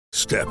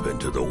Step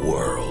into the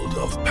world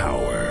of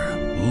power,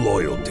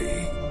 loyalty,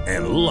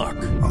 and luck.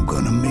 I'm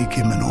gonna make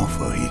him an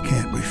offer he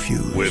can't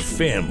refuse. With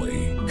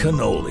family,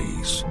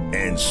 cannolis,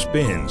 and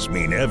spins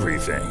mean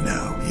everything.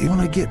 Now, you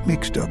wanna get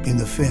mixed up in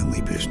the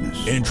family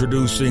business.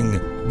 Introducing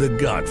The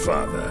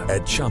Godfather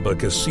at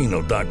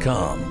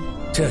ChumbaCasino.com.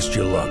 Test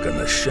your luck in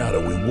the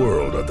shadowy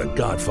world of The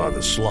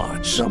Godfather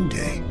slot.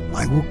 Someday,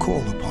 I will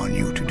call upon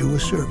you to do a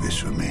service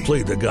for me.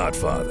 Play The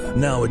Godfather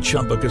now at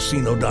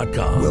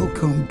ChumbaCasino.com.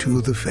 Welcome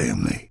to the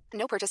family.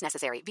 No purchase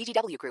necessary.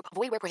 VGW Group.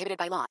 Void where prohibited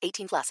by law.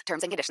 18+.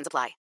 Terms and conditions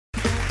apply.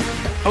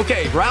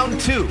 Okay, round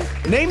two.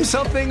 Name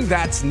something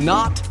that's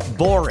not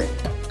boring.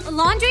 A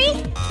laundry?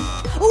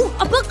 Ooh,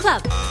 a book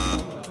club.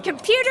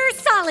 Computer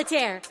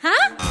solitaire,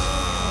 huh?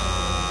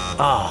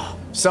 Ah,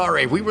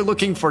 sorry. We were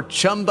looking for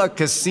Chumba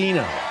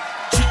Casino.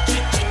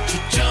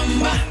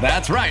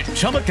 That's right.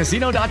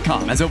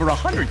 ChumbaCasino.com has over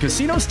 100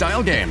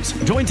 casino-style games.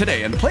 Join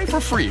today and play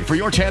for free for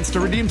your chance to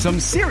redeem some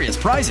serious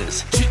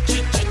prizes.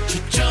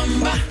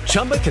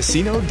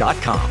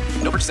 ChumbaCasino.com.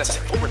 No purchase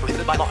necessary. Void where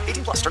prohibited by law.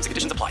 18+. Terms and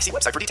conditions apply. See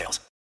website for details.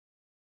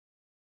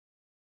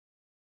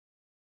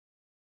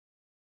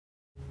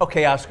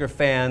 Okay, Oscar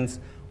fans,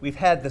 we've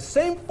had the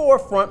same four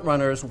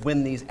frontrunners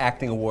win these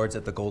acting awards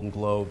at the Golden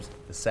Globes,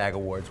 the SAG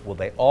Awards. Will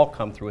they all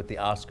come through at the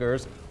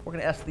Oscars? We're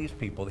going to ask these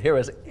people. Here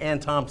is Ann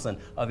Thompson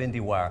of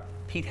IndieWire,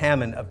 Pete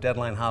Hammond of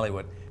Deadline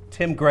Hollywood,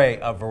 Tim Gray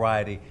of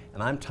Variety,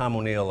 and I'm Tom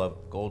O'Neill of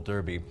Gold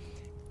Derby.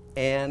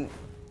 And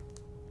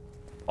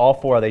all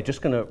four, are they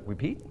just going to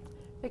repeat?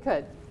 They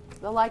could.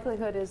 The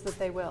likelihood is that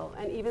they will.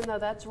 And even though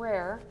that's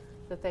rare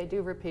that they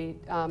do repeat,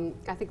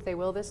 I think they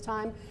will this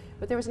time.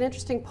 But there was an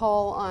interesting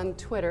poll on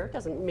Twitter. It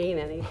doesn't mean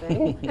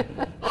anything.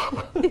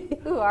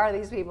 Who are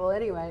these people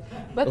anyway?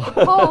 But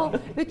the poll,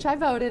 which I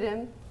voted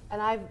in,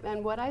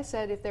 and what I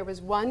said, if there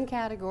was one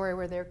category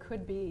where there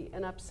could be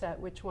an upset,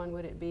 which one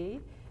would it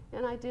be?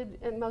 And I did,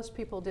 and most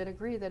people did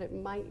agree that it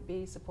might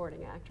be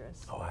supporting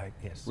actress. Oh,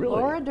 yes. Really?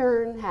 Laura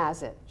Dern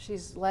has it.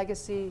 She's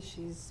legacy.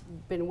 She's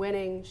been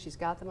winning. She's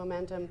got the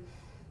momentum.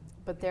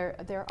 But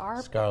there are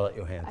Scarlett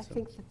Johansson. I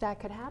think that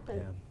could happen.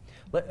 Yeah.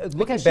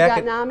 Because she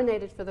got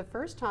nominated for the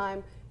first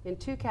time in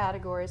two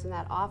categories, and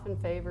that often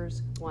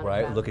favors one.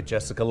 Right. Look at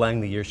Jessica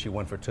Lange. The year she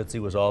won for Tootsie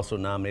was also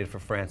nominated for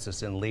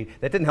Frances in Lead.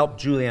 That didn't help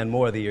Julianne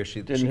Moore the year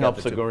she didn't help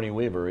Sigourney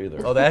Weaver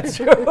either. Oh, that's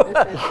true.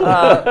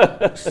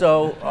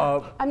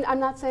 I'm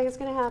not saying it's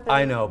going to happen.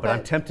 I know, but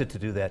I'm tempted to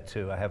do that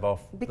too. I have all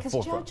because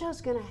the forefront.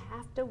 JoJo's going to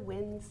have to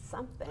win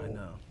something. I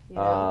know. You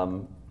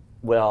know?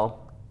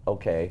 Well,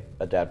 okay,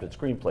 adapted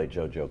screenplay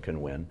JoJo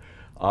can win,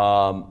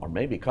 or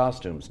maybe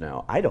costumes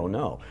now. I don't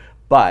know.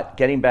 But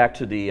getting back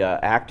to the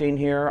acting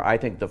here, I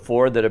think the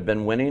four that have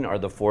been winning are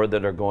the four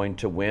that are going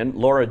to win.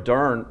 Laura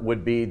Dern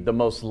would be the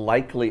most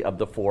likely of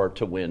the four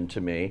to win to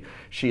me.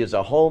 She is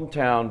a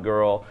hometown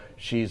girl.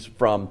 She's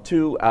from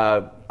two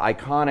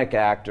iconic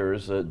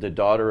actors, the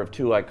daughter of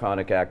two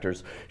iconic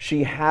actors.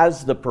 She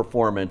has the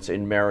performance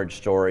in Marriage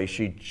Story.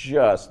 She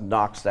just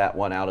knocks that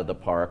one out of the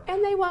park.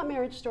 And they want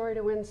Marriage Story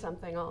to win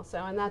something also,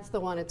 and that's the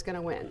one it's going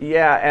to win.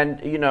 Yeah,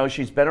 and you know,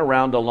 she's been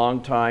around a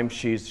long time.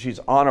 She's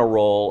on a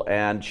roll,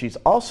 and she's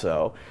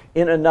also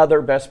in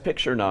another Best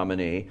Picture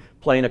nominee,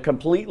 playing a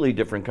completely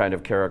different kind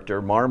of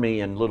character, Marmee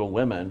in Little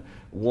Women.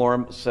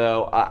 Warm,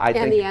 so I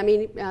think. And the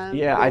Emmy.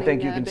 I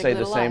think you can say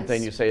the same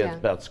thing you say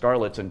about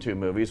Scarlett's in two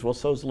movies. Well,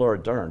 so's Laura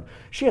Dern.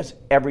 She has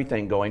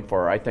everything going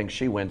for her. I think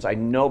she wins. I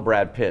know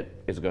Brad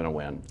Pitt is going to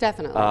win.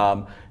 Definitely.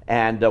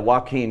 And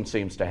Joaquin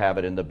seems to have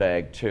it in the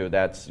bag too.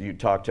 That's, you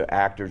talk to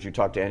actors, you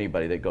talk to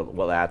anybody, they go,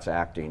 well, that's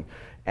acting.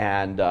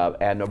 And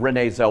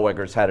Renee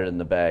Zellweger's had it in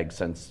the bag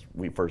since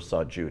we first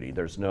saw Judy.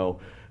 There's no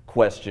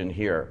question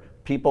here.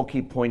 People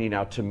keep pointing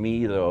out to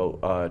me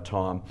though,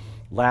 Tom.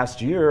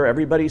 Last year,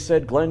 everybody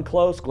said Glenn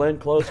Close, Glenn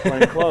Close,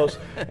 Glenn Close.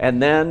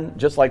 And then,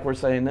 just like we're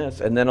saying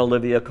this, and then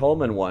Olivia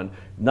Colman won.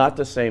 Not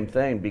the same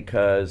thing,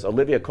 because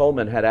Olivia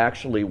Colman had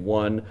actually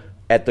won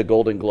at the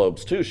Golden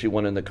Globes too. She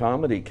won in the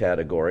comedy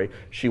category.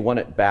 She won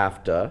at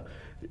BAFTA.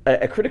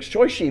 At Critics'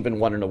 Choice, she even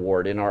won an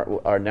award in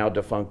our now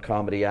defunct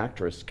comedy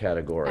actress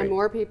category. And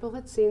more people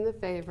had seen The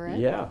Favorite.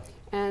 Yeah.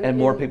 And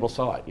more people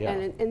saw it, yeah.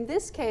 And in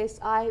this case,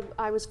 I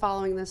was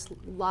following this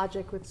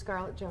logic with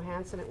Scarlett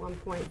Johansson at one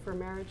point for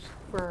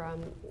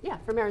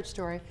Marriage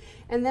Story,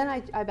 and then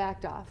I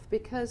backed off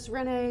because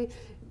Renee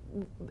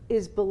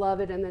is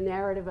beloved, and the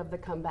narrative of the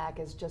comeback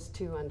is just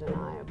too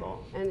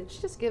undeniable, and it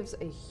just gives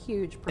a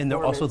huge performance. And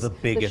they're also the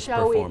biggest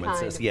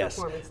performances. Yes,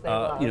 performance they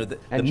love. You know,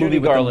 and Judy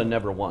Garland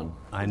never won.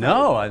 I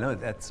know.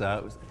 That's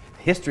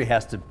history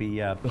has to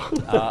be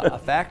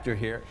a factor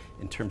here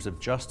in terms of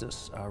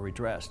justice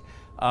redressed.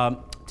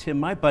 Tim,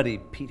 my buddy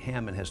Pete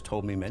Hammond has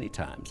told me many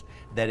times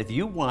that if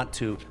you want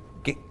to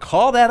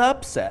call that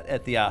upset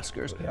at the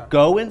Oscars,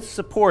 go in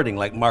supporting,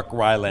 like Mark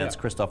Rylance,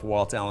 Christoph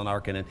Waltz, Alan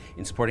Arkin,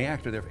 in supporting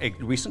actor. There are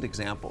recent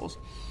examples.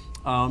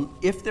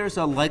 If there's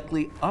a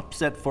likely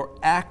upset for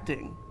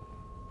acting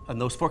in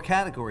those four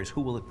categories,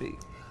 who will it be?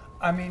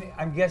 I mean,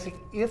 I'm guessing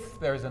if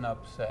there's an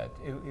upset,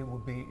 it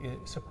would be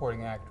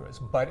supporting actress.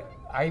 But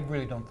I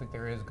really don't think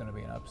there is going to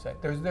be an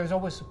upset. There's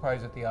always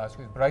surprise at the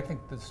Oscars, but I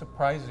think the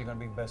surprises are going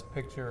to be Best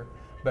Picture,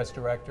 Best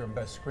Director, and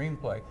Best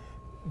Screenplay,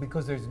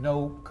 because there's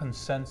no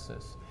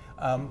consensus.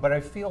 But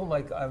I feel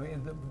like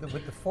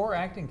with the 4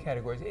 acting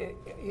categories,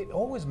 it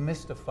always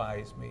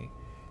mystifies me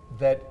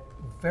that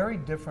very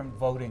different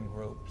voting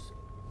groups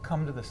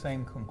come to the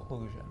same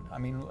conclusion. I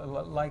mean,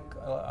 like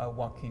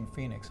Joaquin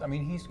Phoenix. I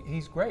mean,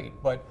 he's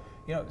great, but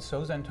you know,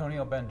 so's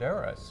Antonio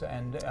Banderas,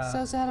 and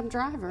so's Adam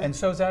Driver. And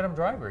so's Adam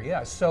Driver.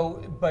 Yeah.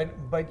 So, but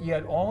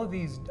yet all of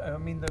these. I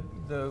mean,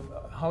 the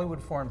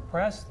Hollywood Foreign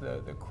Press,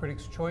 the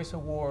Critics' Choice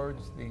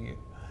Awards, the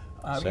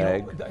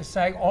SAG.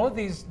 SAG, all of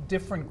these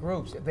different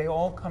groups, they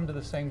all come to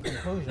the same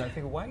conclusion. I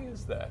think, why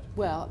is that?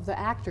 Well, the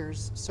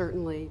actors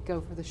certainly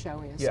go for the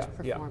showiest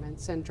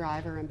performance, and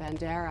Driver and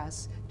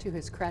Banderas, to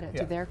his credit,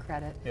 to their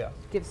credit,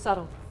 give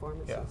subtle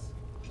performances.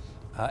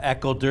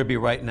 At Gold Derby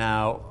right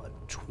now,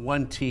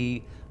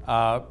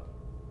 25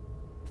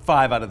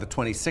 out of the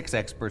 26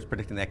 experts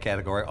predicting that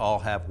category all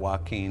have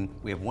Joaquin.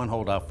 We have one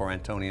holdout for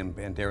Antonio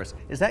Banderas.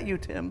 Is that you,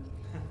 Tim?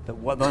 The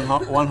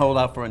one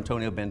holdout for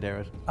Antonio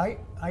Banderas? I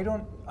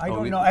don't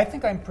know. I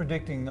think I'm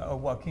predicting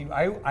Joaquin.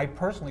 I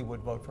personally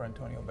would vote for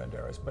Antonio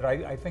Banderas, but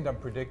I think I'm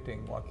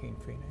predicting Joaquin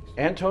Phoenix.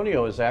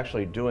 Antonio is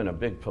actually doing a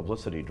big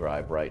publicity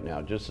drive right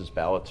now, just as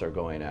ballots are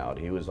going out.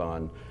 He was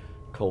on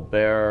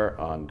Colbert,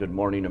 on Good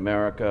Morning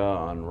America,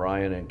 on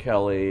Ryan and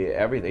Kelly,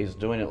 everything. He's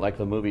doing it like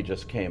the movie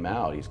just came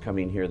out. He's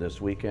coming here this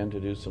weekend to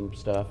do some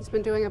stuff. He's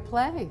been doing a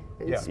play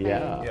in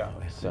Spain.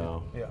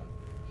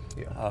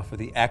 For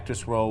the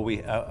actress role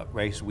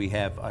race, we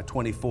have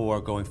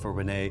 24 going for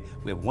Renee.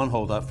 We have one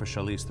holdout for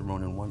Charlize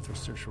Theron and one for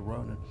Saoirse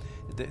Ronan.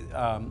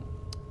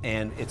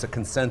 And it's a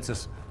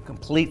consensus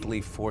completely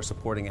for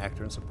supporting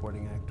actor and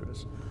supporting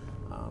actress.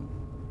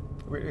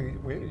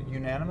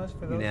 Unanimous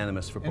for those?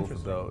 Unanimous for both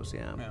of those,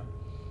 yeah.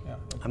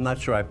 I'm not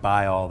sure I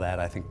buy all that.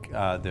 I think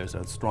there's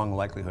a strong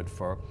likelihood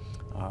for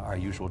our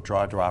usual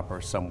jaw dropper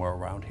somewhere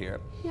around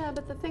here. Yeah,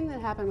 but the thing that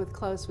happened with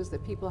Close was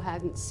that people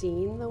hadn't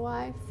seen The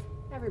Wife.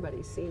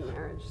 Everybody's seen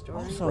Marriage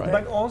Story.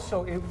 But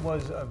also it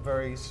was a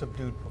very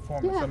subdued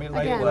performance. Yeah, I mean,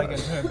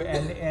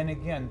 and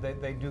again,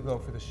 they do go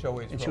for the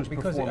showiest role.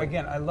 Because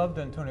again, I loved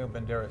Antonio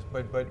Banderas,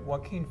 but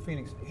Joaquin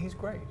Phoenix, he's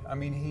great. I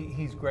mean,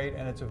 he's great,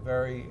 and it's a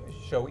very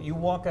showy. You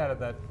walk out of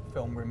that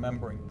film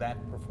remembering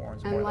that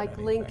performance. And more like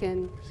than anything.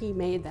 Lincoln, he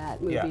made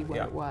that movie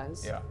where it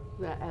was. Yeah.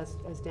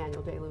 As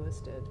Daniel Day-Lewis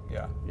did.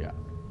 Yeah.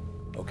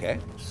 Okay,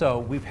 so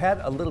we've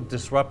had a little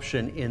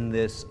disruption in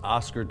this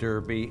Oscar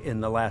Derby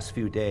in the last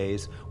few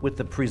days with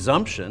the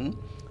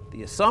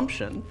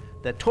assumption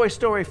that Toy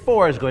Story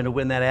 4 is going to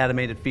win that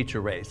animated feature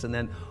race. And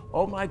then,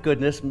 oh my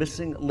goodness,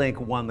 Missing Link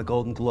won the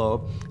Golden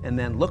Globe. And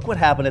then look what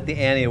happened at the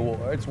Annie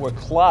Awards, where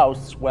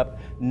Klaus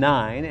swept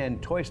 9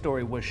 and Toy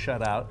Story was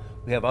shut out.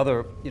 We have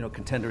other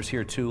contenders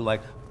here too,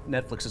 like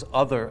Netflix's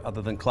other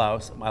than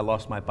Klaus, I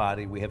Lost My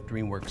Body. We have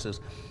DreamWorks'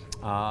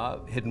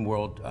 Hidden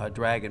World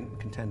Dragon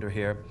contender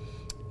here.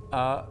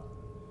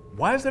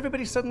 Why is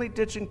everybody suddenly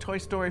ditching Toy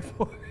Story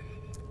 4?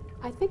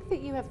 I think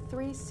that you have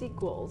 3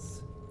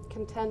 sequels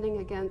contending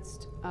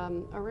against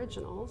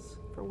originals,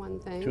 for one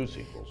thing. 2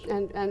 sequels.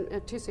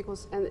 And 2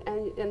 sequels. And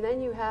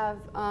then you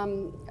have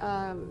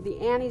the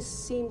Annies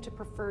seem to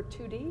prefer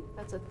 2D.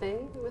 That's a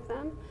thing with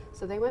them.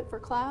 So they went for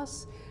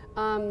Klaus.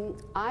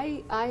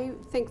 I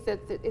think that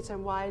it's a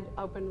wide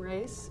open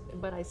race,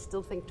 but I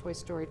still think Toy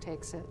Story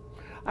takes it.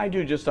 I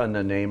do, just on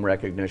the name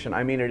recognition.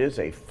 I mean, it is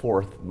a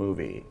 4th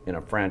movie in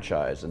a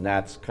franchise, and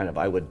that's kind of,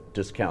 I would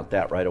discount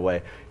that right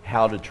away.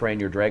 How to Train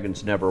Your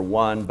Dragon's never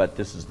won, but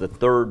this is the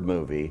 3rd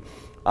movie.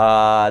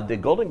 The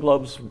Golden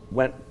Globes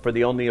went for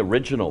the only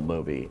original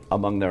movie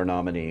among their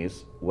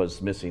nominees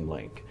was Missing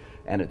Link,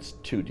 and it's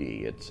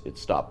 2D,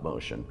 it's stop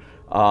motion.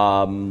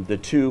 The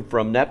 2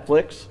 from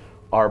Netflix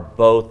are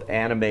both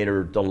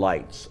animator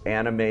delights.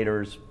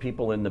 Animators,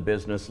 people in the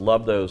business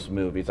love those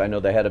movies. I know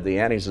the head of the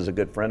Annies is a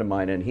good friend of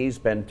mine, and he's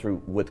been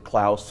through with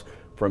Klaus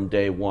from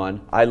day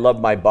one. I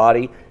Love My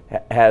Body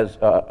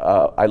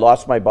I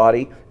Lost My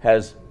Body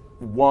has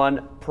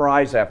won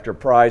prize after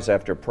prize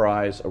after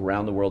prize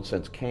around the world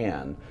since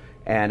Cannes.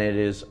 And it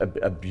is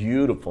a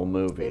beautiful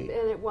movie.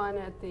 And it won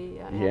at the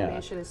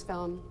Animation is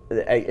Film.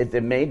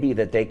 It may be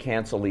that they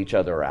cancel each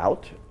other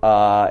out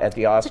at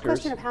the Oscars. It's a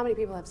question of how many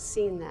people have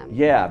seen them.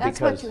 Yeah, that's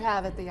what you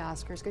have at the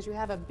Oscars, because you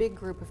have a big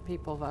group of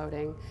people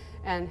voting,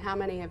 and how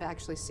many have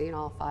actually seen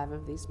all 5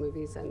 of these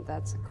movies, and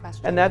that's a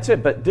question. And that's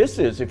it. But this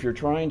is, if you're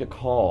trying to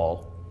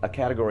call a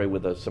category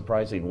with a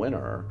surprising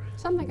winner,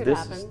 something could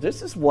happen.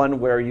 This is one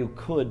where you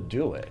could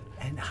do it.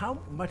 And how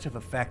much of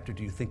a factor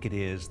do you think it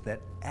is that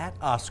at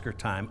Oscar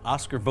time,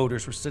 Oscar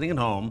voters were sitting at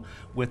home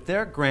with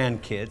their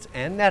grandkids,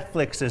 and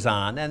Netflix is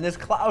on, and this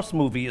Klaus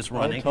movie is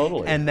running,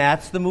 totally. And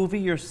that's the movie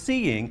you're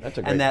seeing, that's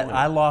a great and that point.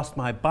 I Lost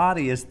My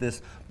Body is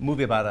this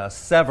movie about a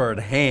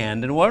severed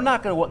hand, and we're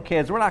not going to,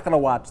 kids, we're not going to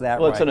watch that.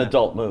 Well, it's right an now.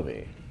 Adult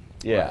movie.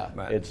 Yeah,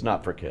 right. It's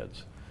not for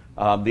kids.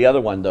 The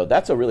other one, though,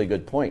 that's a really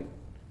good point.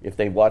 if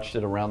they watched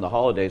it around the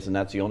holidays and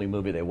that's the only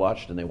movie they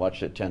watched and they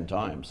watched it 10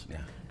 times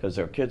because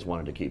their kids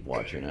wanted to keep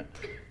watching it.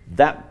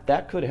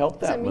 That could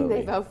help that movie. Doesn't mean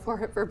they vote for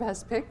it for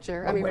Best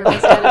Picture. I mean, for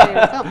Best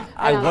Animated Film.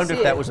 I wonder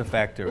if that was a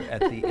factor at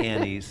the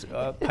Annies.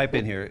 Pipe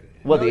in here.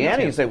 Well, the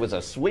Annies, it was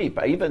a sweep.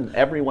 Even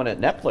everyone at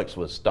Netflix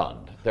was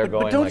stunned. They're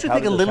going, but don't like, you how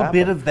think did a this little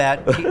bit happen? of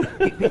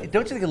that?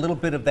 Don't you think a little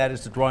bit of that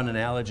is to draw an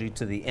analogy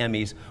to the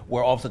Emmys,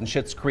 where all of a sudden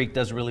Schitt's Creek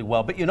does really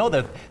well, but you know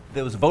that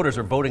those voters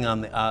are voting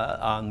on the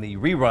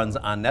reruns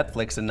on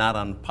Netflix and not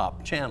on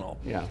Pop Channel.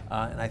 Yeah.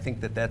 And I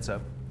think that that's a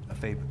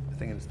thing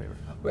in his favor.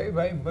 But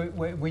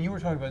when you were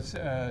talking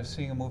about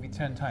seeing a movie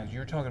 10 times, you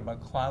were talking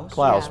about Klaus?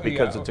 Klaus, Yeah.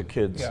 because Yeah. it's a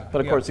kid's. Yeah.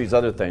 But of course, these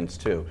other things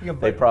too. Yeah,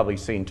 They've but- probably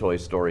seen Toy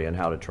Story and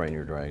How to Train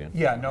Your Dragon.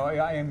 Yeah, no,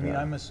 I mean,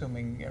 I'm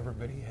assuming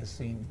everybody has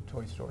seen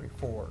Toy Story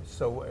 4.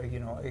 So,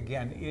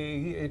 again,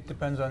 it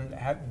depends on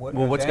what.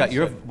 Well, what's Dan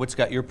got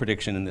said. your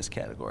prediction in this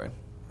category?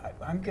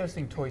 I'm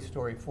guessing Toy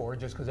Story 4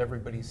 just because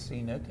everybody's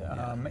seen it,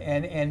 and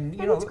And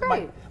it's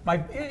great.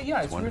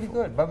 It's really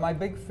good. But my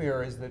big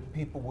fear is that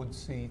people would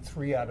see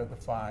 3 out of the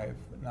 5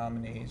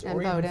 nominees, And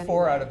or even vote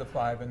 4 anyway. out of the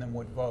 5, and then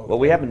would vote. Well,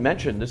 we haven't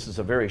mentioned this is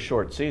a very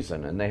short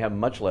season, and they have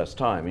much less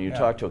time. And you Yeah.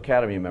 talk to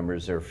Academy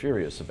members; they're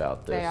furious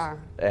about this. They are.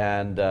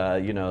 And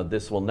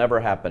this will never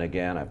happen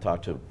again. I've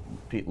talked to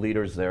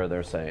leaders there;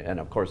 they're saying, and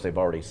of course, they've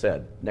already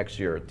said next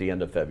year at the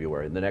end of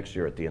February, the next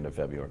year at the end of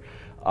February,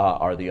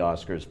 are the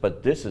Oscars.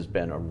 But this has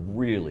been a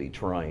really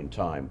trying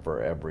time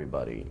for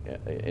everybody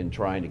in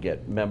trying to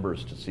get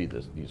members to see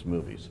these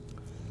movies.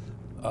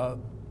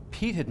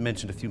 Pete had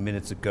mentioned a few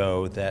minutes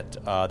ago that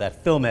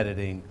that film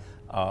editing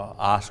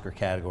Oscar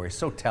category is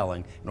so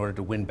telling. In order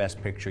to win Best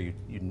Picture,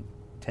 you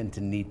tend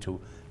to need to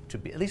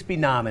be, at least be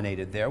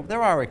nominated there.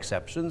 There are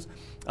exceptions.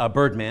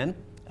 Birdman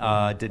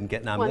didn't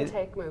get nominated.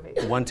 One-take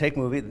movie. One-take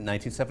movie,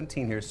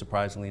 1917 here,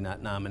 surprisingly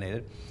not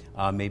nominated.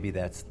 Maybe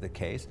that's the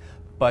case.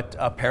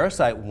 But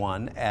Parasite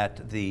won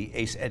at the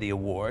Ace Eddie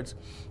Awards,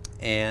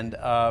 and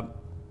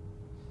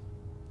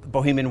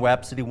Bohemian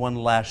Rhapsody won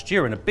last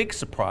year, and a big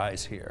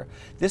surprise here.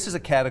 This is a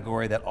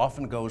category that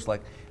often goes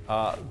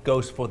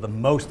for the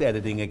most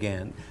editing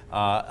again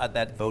at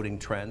that voting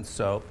trend.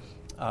 So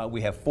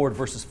we have Ford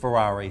versus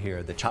Ferrari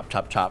here, the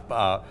chop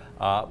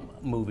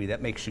movie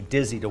that makes you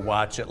dizzy to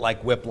watch it,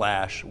 like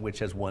Whiplash, which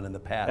has won in the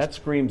past. That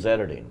screams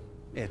editing.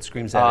 It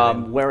screams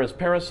editing. Whereas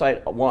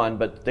Parasite won,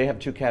 but they have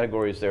 2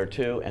 categories there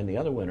too, and the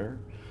other winner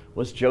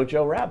was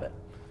Jojo Rabbit.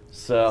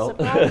 So,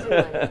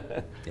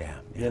 Surprisingly. Yeah.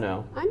 you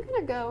know. I'm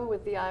going to go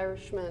with The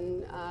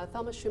Irishman.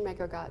 Thelma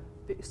Schoonmaker got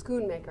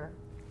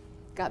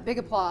big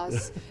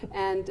applause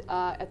and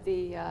at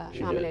the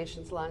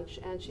nominations lunch,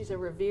 and she's a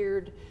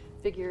revered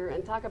figure.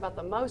 And talk about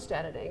the most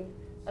editing.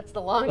 That's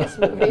the longest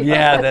movie.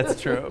 Yeah,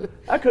 that's true.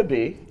 That could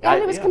be.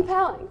 And it was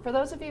compelling. For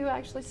those of you who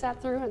actually sat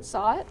through and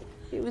saw it,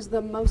 it was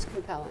the most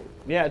compelling.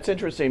 Yeah, it's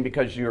interesting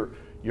because your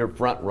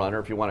front runner,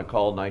 if you want to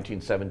call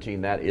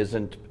 1917, that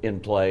isn't in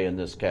play in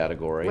this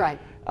category. Right.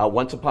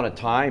 Once Upon a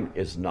Time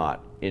is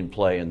not in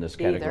play in this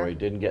category. Either.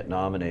 Didn't get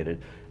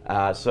nominated.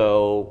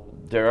 So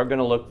they're going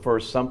to look for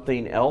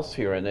something else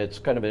here, and it's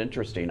kind of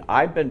interesting.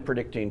 I've been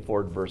predicting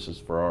Ford versus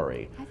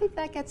Ferrari. I think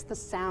that gets the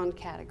sound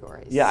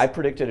categories. Yeah, I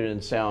predicted it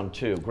in sound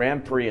too.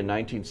 Grand Prix in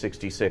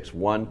 1966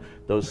 won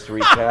those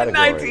 3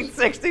 categories.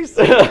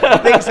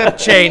 1966. Things have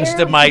changed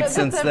a mite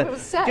since That then.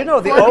 was set. You know,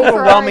 the Ford v.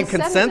 overwhelming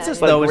Ferrari consensus,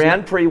 said But though, is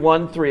Grand Prix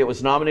won 3. It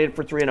was nominated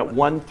for 3 and it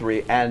won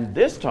 3. And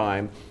this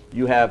time,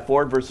 you have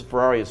Ford versus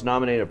Ferrari is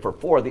nominated for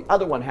 4. The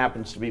other one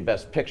happens to be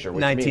Best Picture,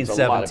 which means a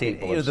lot of 1917.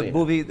 people You know, have the seen it.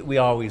 movie, we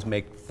always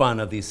make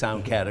fun of these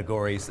sound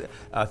categories.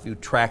 If you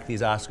track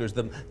these Oscars,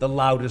 the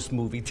loudest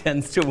movie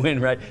tends to win,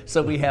 right?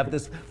 So we have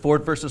this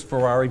Ford versus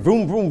Ferrari,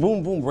 boom, boom,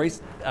 boom, boom,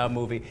 race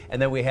movie, and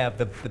then we have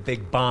the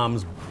big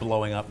bombs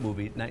blowing up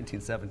movie,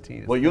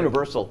 1917. Well,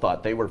 Universal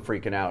thought they were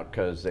freaking out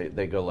because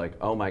they go like,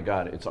 oh my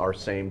God, it's our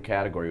same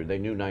category. They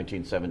knew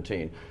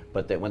 1917,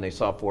 but when they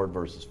saw Ford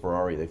versus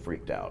Ferrari, they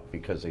freaked out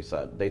because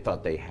they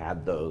thought they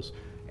had those.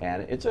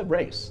 And it's a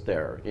race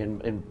there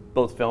in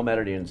both film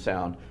editing and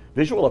sound.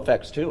 Visual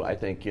effects too, I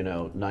think,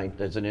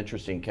 is an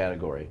interesting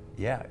category.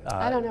 Yeah.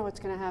 I don't know what's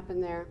going to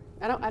happen there.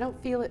 I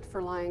don't feel it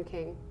for Lion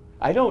King.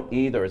 I don't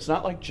either. It's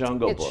not like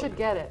Jungle It Book. should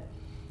get it.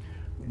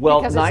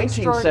 Well, because it's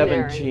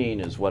 1917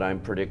 is what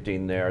I'm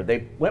predicting there.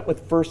 They went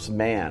with First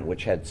Man,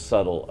 which had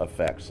subtle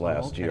effects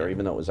last year,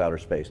 even though it was outer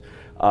space.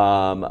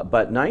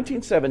 But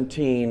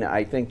 1917,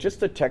 I think just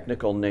the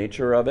technical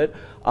nature of it.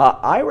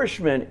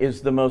 Irishman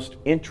is the most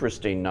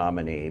interesting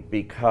nominee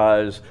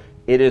because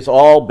it is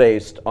all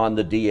based on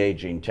the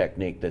de-aging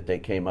technique that they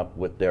came up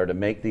with there to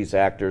make these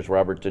actors,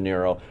 Robert De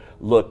Niro,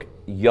 look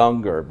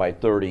younger by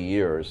 30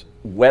 years.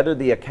 Whether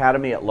the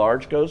Academy at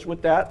large goes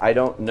with that, I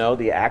don't know.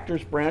 The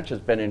actors branch has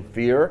been in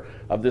fear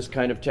of this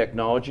kind of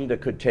technology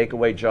that could take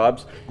away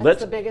jobs. That's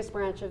the biggest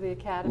branch of the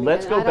Academy,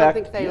 Let's and go I back.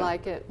 don't think they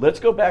like it.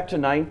 Let's go back to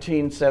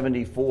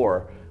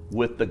 1974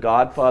 with The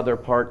Godfather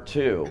Part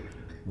 2.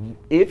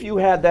 If you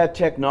had that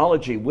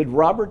technology, would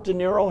Robert De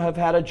Niro have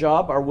had a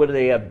job, or would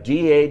they have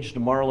de-aged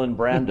Marlon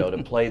Brando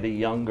to play the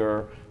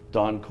younger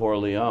Don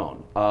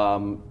Corleone?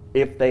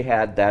 if they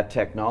had that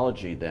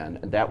technology then.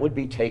 And that would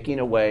be taking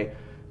away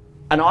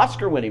an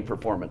Oscar-winning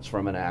performance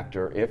from an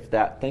actor if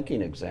that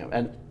thinking exam.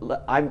 And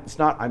I'm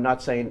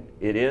not saying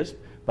it is,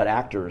 but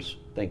actors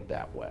think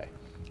that way.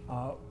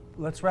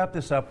 Let's wrap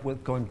this up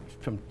with going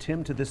from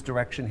Tim to this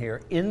direction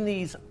here. In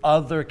these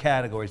other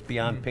categories,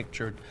 beyond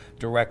picture,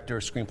 director,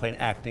 screenplay,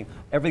 and acting,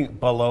 everything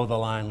below the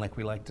line, like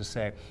we like to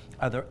say,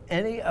 are there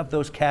any of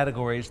those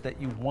categories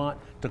that you want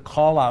to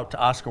call out to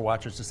Oscar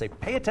watchers to say,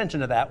 pay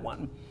attention to that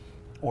one?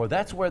 Or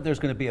that's where there's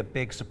going to be a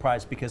big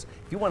surprise, because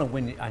if you want to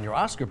win on your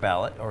Oscar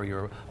ballot or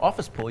your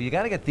office pool, you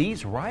got to get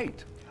these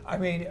right. I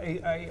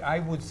mean, I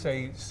would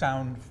say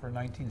sound for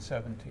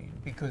 1917,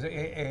 because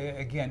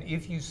again,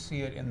 if you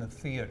see it in the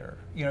theater,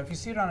 if you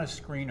see it on a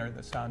screener,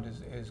 the sound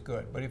is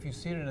good. But if you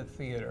see it in a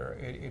theater,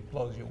 it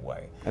blows you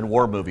away. And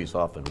war movies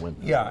often win.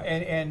 Yeah,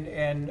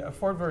 and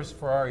Ford versus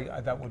Ferrari,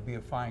 that would be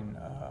a fine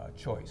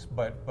choice.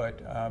 But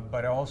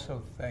I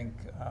also think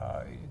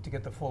to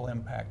get the full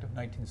impact of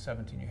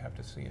 1917, you have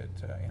to see it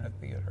in a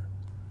theater.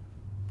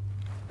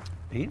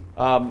 Pete?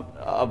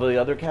 Of the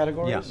other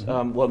categories?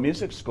 Yeah. Well,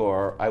 music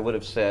score, I would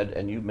have said,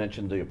 and you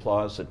mentioned the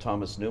applause at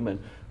Thomas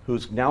Newman,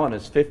 who's now on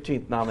his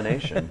 15th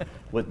nomination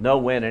with no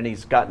win, and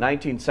he's got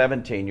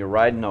 1917. You're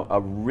riding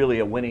a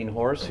really winning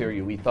horse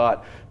here, we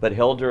thought. But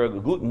Hildur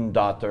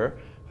Guðnadóttir,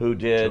 who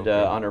did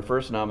on her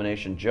first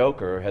nomination,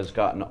 Joker, has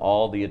gotten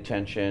all the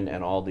attention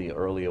and all the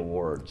early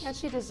awards. And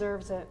she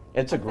deserves it.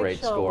 It's a great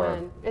score.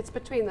 Win. It's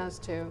between those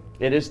two.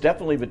 It is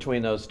definitely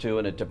between those two,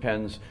 and it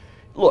depends.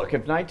 Look,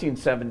 if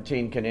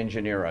 1917 can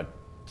engineer a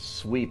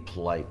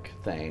sweep-like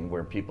thing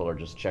where people are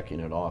just checking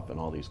it off in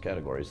all these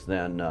categories,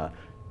 then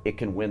it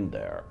can win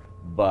there.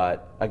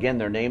 But again,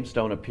 their names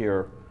don't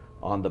appear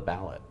on the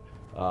ballot,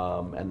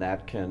 and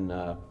that can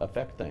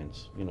affect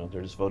things.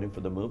 They're just voting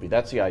for the movie.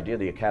 That's the idea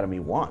the Academy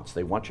wants.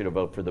 They want you to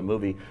vote for the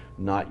movie,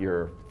 not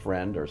your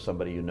friend or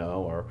somebody you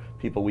know or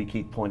people we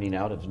keep pointing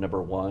out as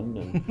number one.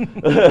 And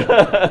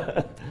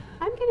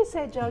I'm going to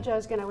say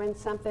JoJo's going to win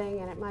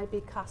something, and it might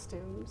be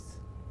costumes.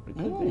 It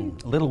could be.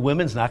 Little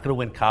Women's not going to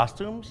win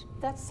costumes?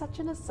 That's such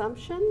an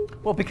assumption.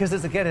 Well, because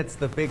it's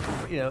the big,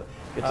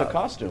 It's a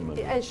costume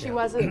movie. And she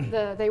wasn't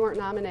they weren't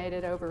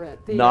nominated over it.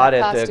 Not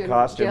at the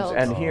costumes. Guild.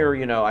 And here,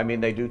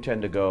 they do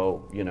tend to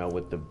go,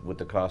 with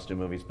the costume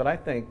movies. But I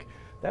think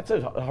that's a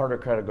harder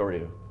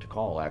category to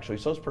call, actually.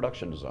 So is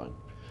production design.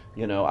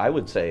 I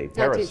would say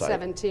Parasite.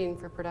 1917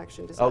 for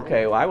production design.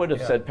 Okay, well, I would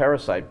have said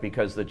Parasite,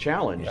 because the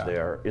challenge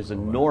there is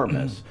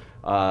enormous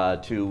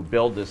to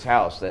build this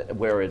house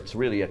where it's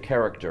really a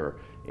character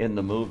in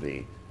the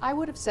movie. I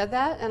would have said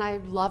that, and I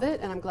love it,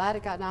 and I'm glad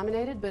it got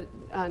nominated. But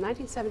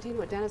 1917,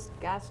 what Dennis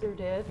Gassner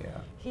did,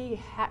 he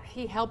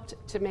helped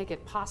to make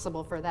it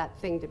possible for that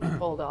thing to be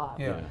pulled off.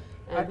 Yeah.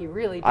 And he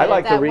really did. I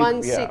like that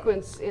one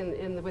sequence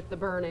with the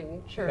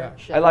burning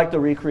church. I like the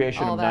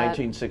recreation of all that.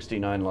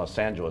 1969 Los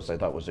Angeles. I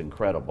thought was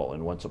incredible,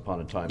 and Once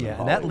Upon a Time in Hollywood.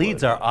 and that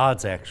leads our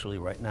odds actually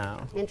right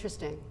now.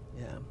 Interesting.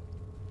 Yeah.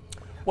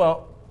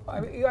 Well,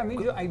 I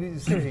mean,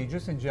 seriously,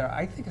 just in general,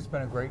 I think it's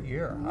been a great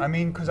year. I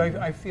mean, because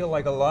I feel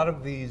like a lot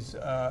of these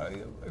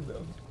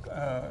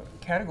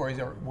categories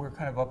we're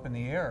kind of up in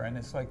the air, and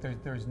it's like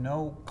there's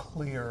no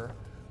clear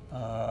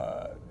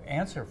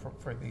answer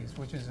for these,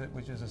 which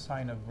is a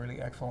sign of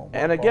really excellent work.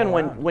 And again,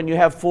 when you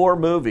have 4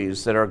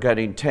 movies that are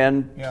getting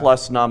 10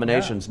 plus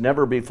nominations,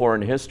 never before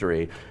in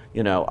history,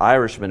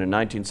 Irishman in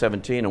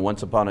 1917 and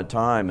Once Upon a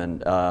Time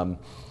and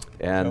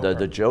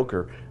the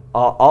Joker.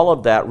 All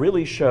of that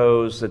really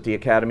shows that the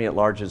Academy at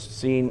large has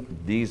seen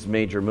these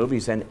major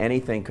movies, and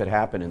anything could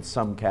happen in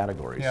some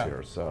categories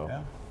here. So,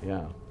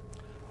 yeah.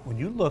 When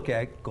you look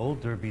at Gold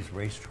Derby's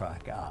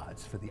racetrack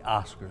odds for the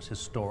Oscars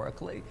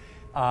historically,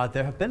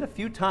 there have been a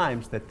few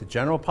times that the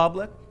general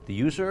public, the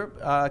user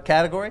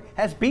category,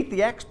 has beat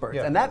the experts.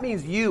 And that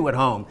means you at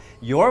home,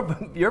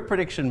 your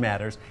prediction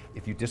matters.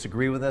 If you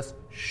disagree with us,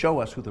 show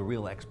us who the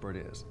real expert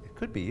is. It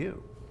could be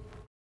you.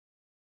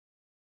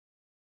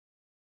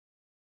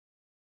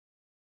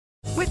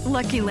 With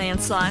Lucky Land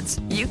Slots,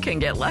 you can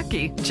get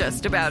lucky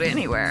just about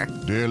anywhere.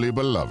 Dearly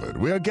beloved,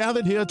 we are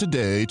gathered here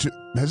today to...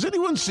 Has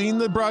anyone seen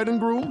the bride and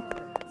groom?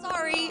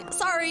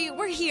 Sorry,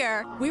 we're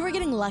here. We were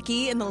getting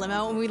lucky in the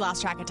limo and we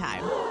lost track of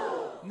time.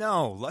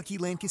 No, Lucky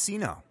Land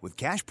Casino, with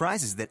cash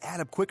prizes that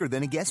add up quicker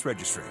than a guest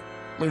registry.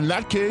 In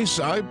that case,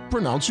 I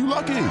pronounce you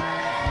lucky.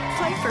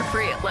 Play for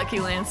free at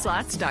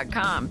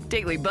LuckyLandSlots.com.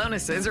 Daily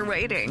bonuses are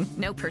waiting.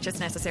 No purchase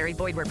necessary.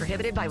 Void where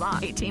prohibited by law.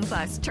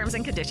 18+. Terms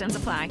and conditions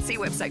apply. See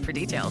website for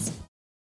details.